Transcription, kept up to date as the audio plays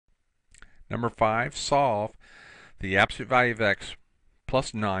Number 5, solve the absolute value of x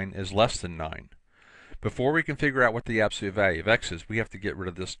plus 9 is less than 9. Before we can figure out what the absolute value of x is, we have to get rid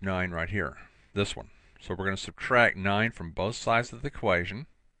of this 9 right here, this one. So we're going to subtract 9 from both sides of the equation.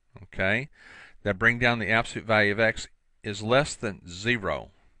 Okay, that bring down the absolute value of x is less than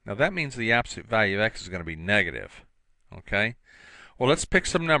 0. Now that means the absolute value of x is going to be negative. Okay, well, let's pick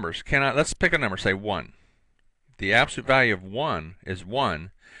some numbers. Let's pick a number, say 1. The absolute value of 1 is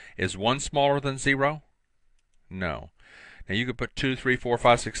 1. Is 1 smaller than 0? No. Now you could put 2, 3, 4,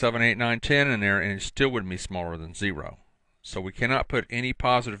 5, 6, 7, 8, 9, 10 in there and it still wouldn't be smaller than 0. So we cannot put any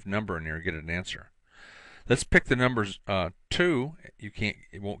positive number in there and get an answer. Let's pick the numbers 2.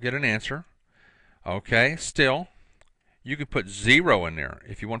 It won't get an answer. Okay, still, you could put 0 in there.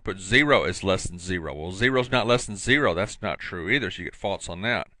 If you want to put 0 is less than 0. Well, 0 is not less than 0. That's not true either, so you get false on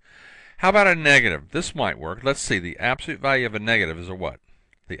that. How about a negative? This might work. Let's see. The absolute value of a negative is a what?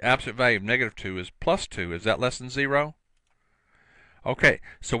 The absolute value of negative 2 is plus 2. Is that less than 0? Okay,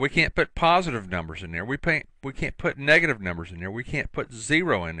 so we can't put positive numbers in there. We can't put negative numbers in there. We can't put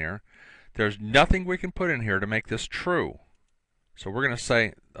 0 in there. There's nothing we can put in here to make this true. So we're going to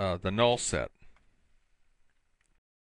say the null set.